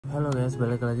Halo guys,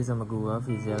 balik lagi sama gua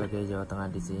Vizia lagi Jawa Tengah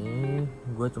di sini.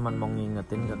 Gue cuman mau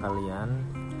ngingetin ke kalian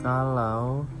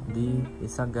kalau di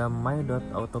Instagram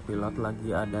my.autopilot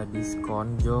lagi ada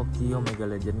diskon Joki Omega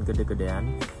Legend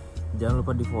gede-gedean. Jangan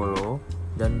lupa di follow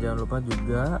dan jangan lupa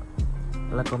juga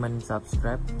like, comment,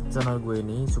 subscribe channel gue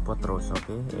ini, support terus,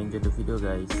 oke? Enjoy the video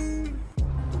guys.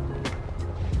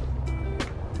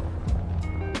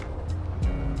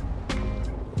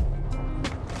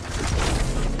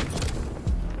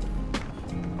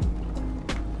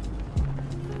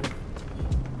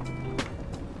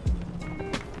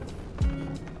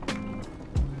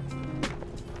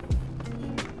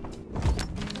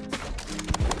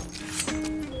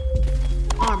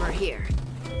 Armor here.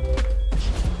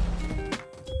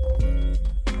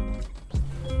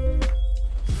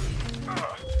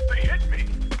 They hit me.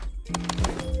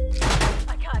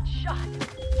 I got shot.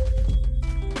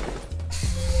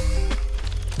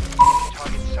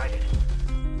 Target sighted.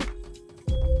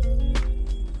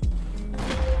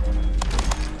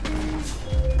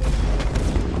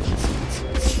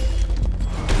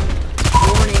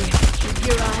 Warning, keep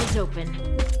your eyes open.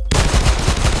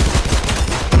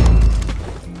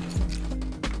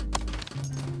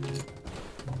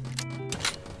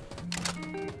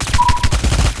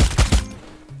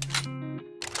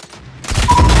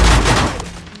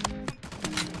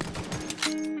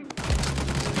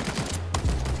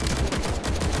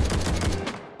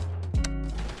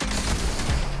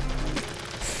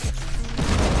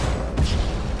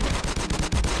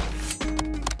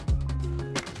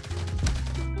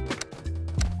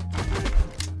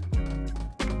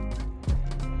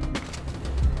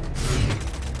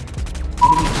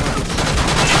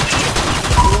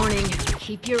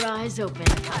 Keep your eyes open.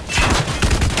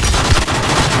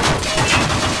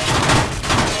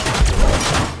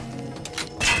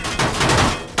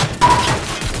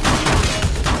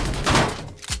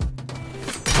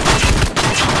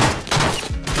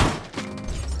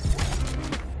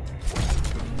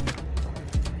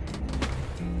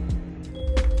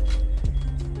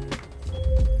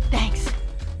 Thanks.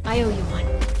 I owe you one.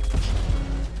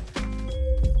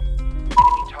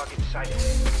 Enemy target sighted.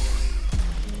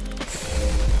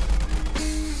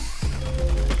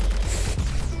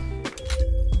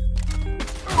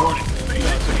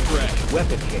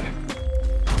 Weapon here.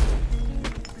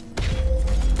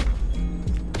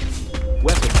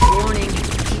 Weapon. Warning,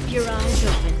 keep your eyes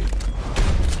open.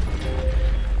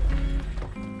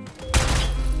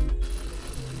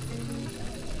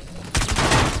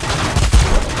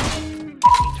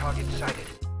 Target sighted.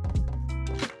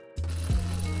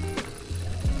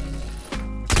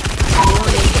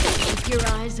 Warning, keep your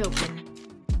eyes open.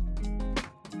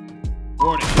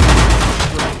 Warning.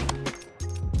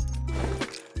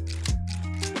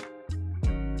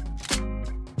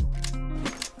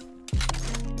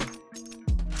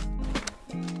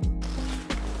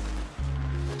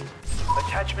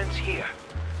 Attachments here.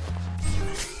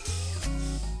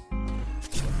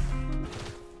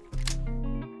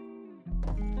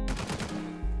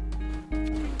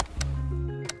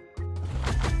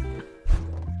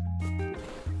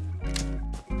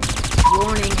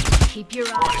 Warning, keep your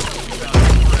eyes open.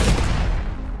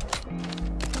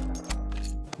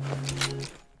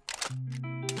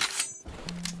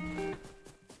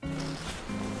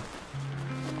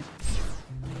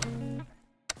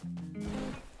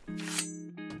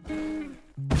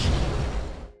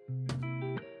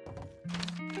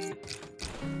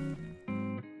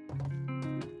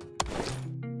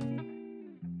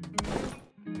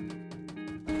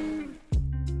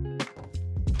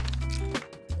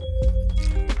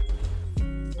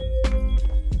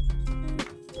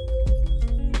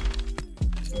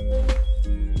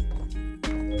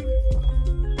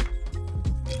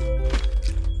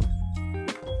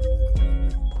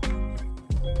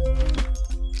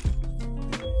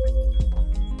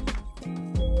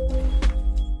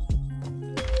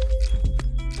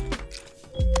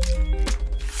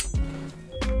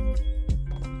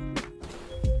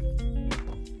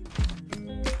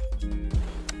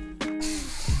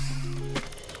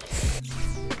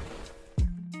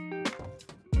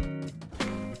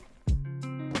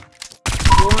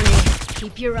 Warning,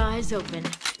 keep your eyes open.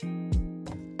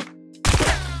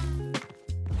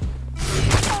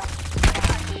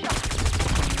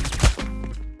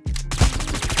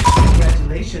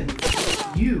 Congratulations,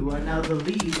 you are now the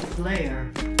lead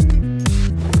player.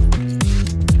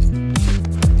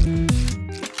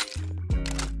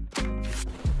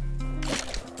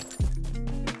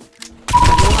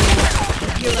 Warning,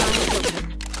 keep your eyes open.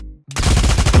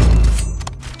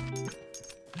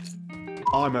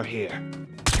 Armor here.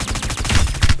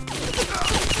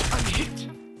 I'm hit.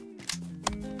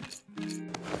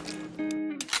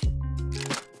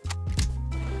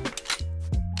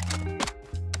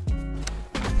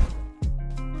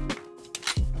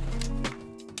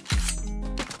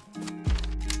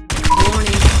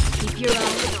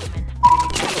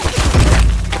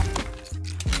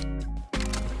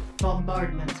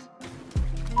 bombardment.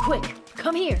 Quick,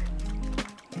 come here.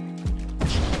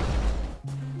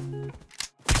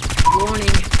 Warning,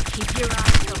 keep your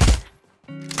eyes open.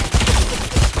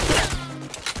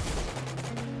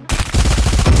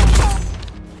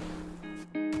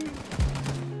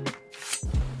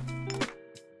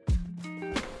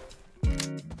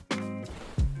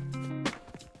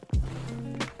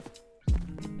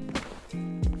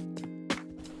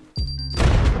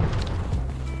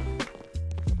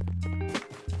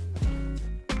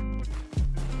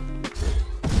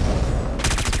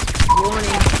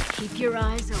 Warning, keep your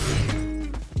eyes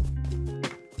open.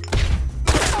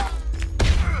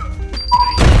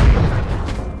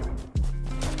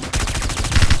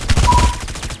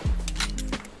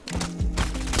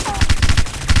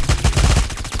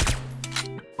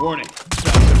 Warning.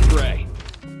 Signs of prey.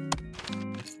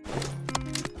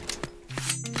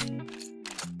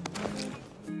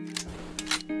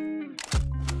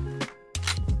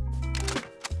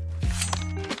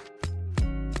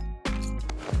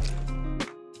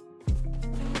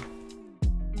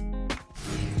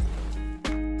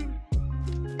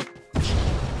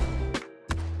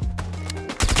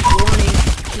 Warning,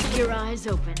 keep your eyes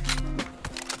open.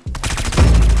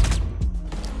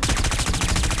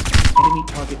 Enemy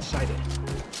target sighted.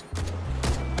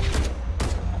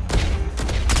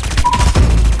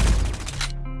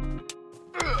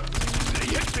 They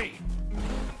hit me.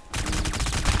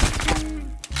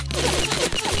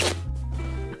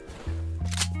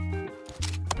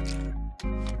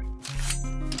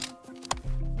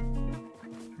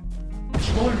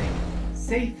 Warning,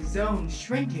 safe zone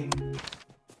shrinking.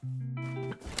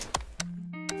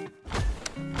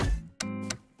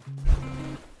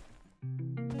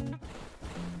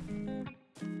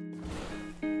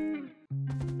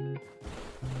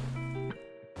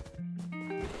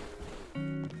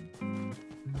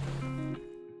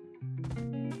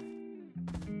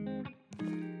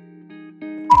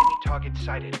 Enemy target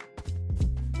sighted.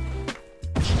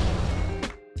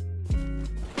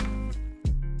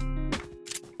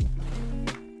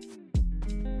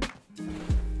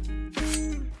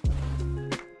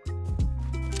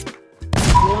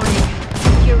 Warning,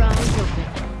 keep your eyes open.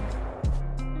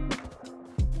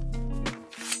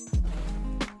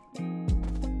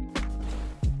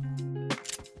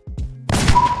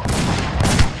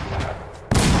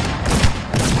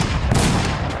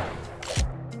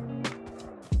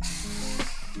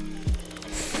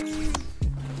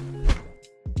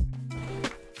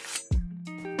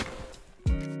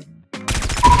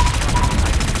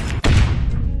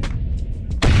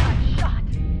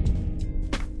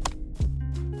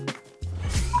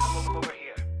 Over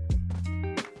here.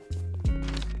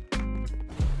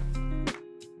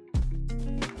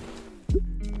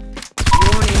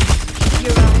 Warning, keep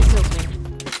your eyes open.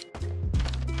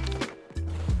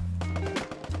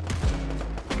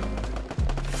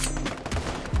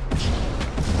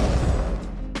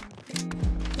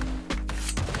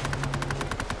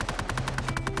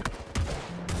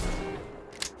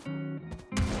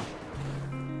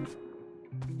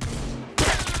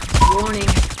 Warning,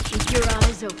 keep your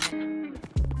eyes open.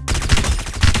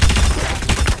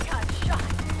 Got shot.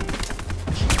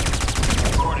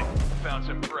 Warning. Found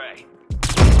some prey.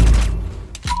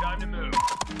 Time to move.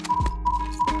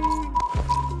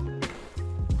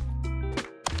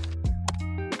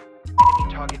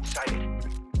 Enemy target sighted.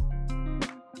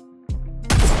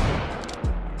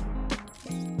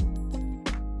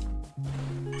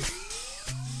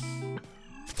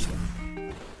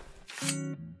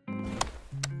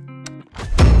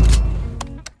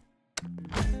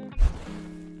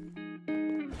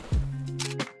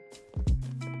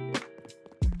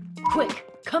 Quick,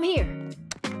 come here.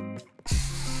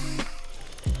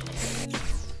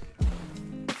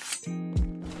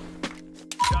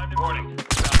 Time to warning.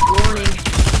 Warning,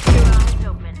 keep your eyes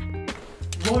open.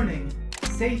 Warning,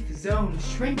 safe zone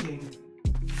shrinking.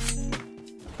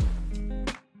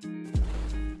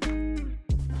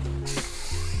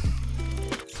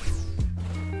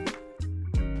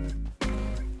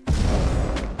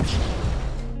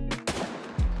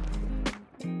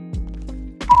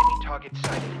 Enemy target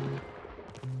sighted.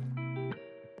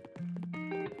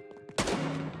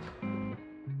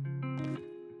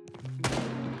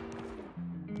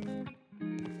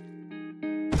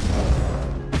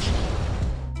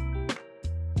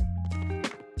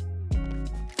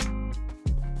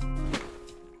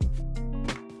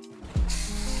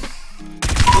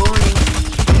 Warning,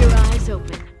 keep your eyes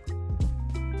open.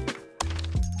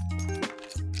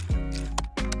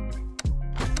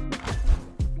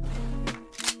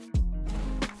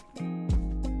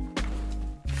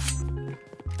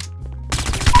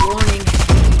 Warning,